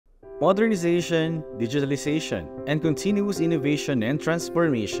Modernization, digitalization, and continuous innovation and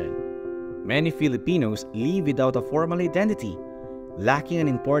transformation. Many Filipinos live without a formal identity, lacking an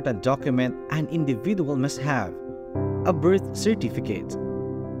important document an individual must have: a birth certificate.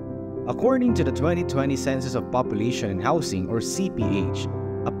 According to the 2020 Census of Population and Housing, or CPH,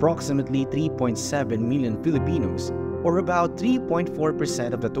 approximately 3.7 million Filipinos, or about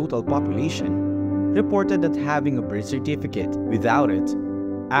 3.4% of the total population, reported that having a birth certificate. Without it,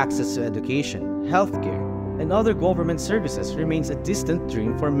 access to education, healthcare, and other government services remains a distant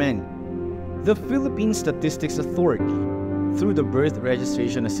dream for many. The Philippine Statistics Authority, through the Birth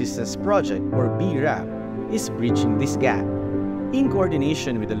Registration Assistance Project, or BRAP, is bridging this gap. In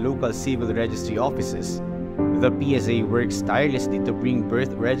coordination with the local civil registry offices, the PSA works tirelessly to bring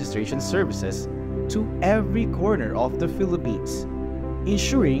birth registration services to every corner of the Philippines,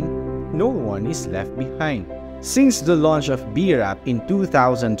 ensuring no one is left behind. Since the launch of BRAP in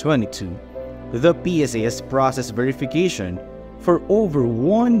 2022, the PSA has processed verification for over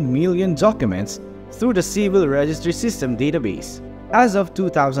 1 million documents through the Civil Registry System database. As of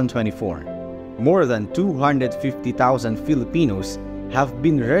 2024, more than 250,000 Filipinos have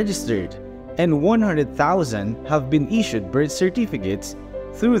been registered and 100,000 have been issued birth certificates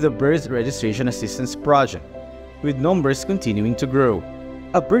through the Birth Registration Assistance Project, with numbers continuing to grow.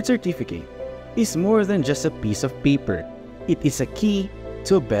 A birth certificate is more than just a piece of paper. It is a key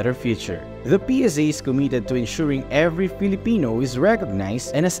to a better future. The PSA is committed to ensuring every Filipino is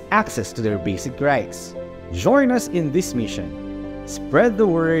recognized and has access to their basic rights. Join us in this mission. Spread the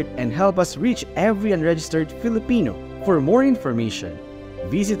word and help us reach every unregistered Filipino. For more information,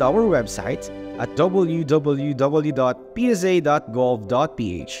 visit our website at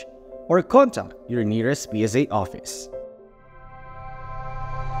www.psa.gov.ph or contact your nearest PSA office.